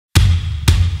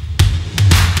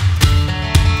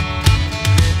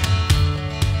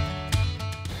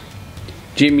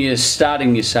Jim, you're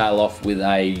starting your sale off with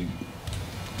a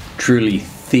truly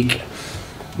thick,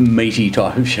 meaty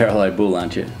type of Charolais bull,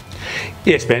 aren't you?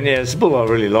 Yes, Ben. Yeah, it's a bull I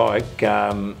really like.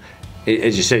 As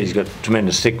you said, he's got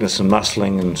tremendous thickness and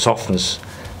muscling and softness,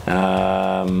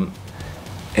 and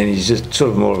he's just sort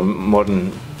of more of a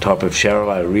modern type of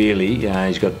Charolais, really.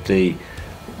 He's got the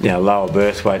lower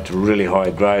birth weight to really high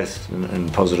growth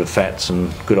and positive fats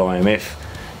and good IMF.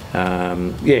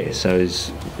 Yeah, so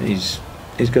he's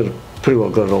got pretty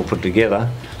well got it all put together.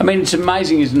 I mean, it's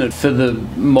amazing, isn't it, for the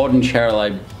modern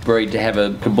Charolais breed to have a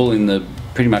bull in the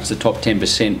pretty much the top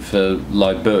 10% for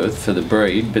low birth for the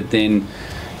breed, but then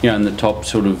in the top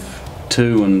sort of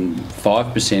 2 and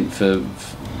 5%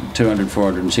 for 200,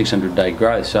 400 and 600 day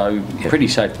growth, so yep. Pretty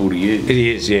safe bull to use. It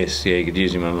is, yes. Yeah, you could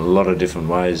use him in a lot of different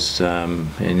ways in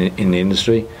the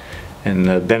industry. And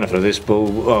the benefit of this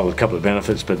bull, well, a couple of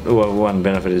benefits, but one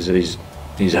benefit is that he's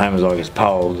homozygous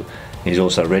polled. He's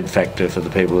also red factor for the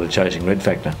people that are chasing red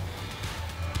factor.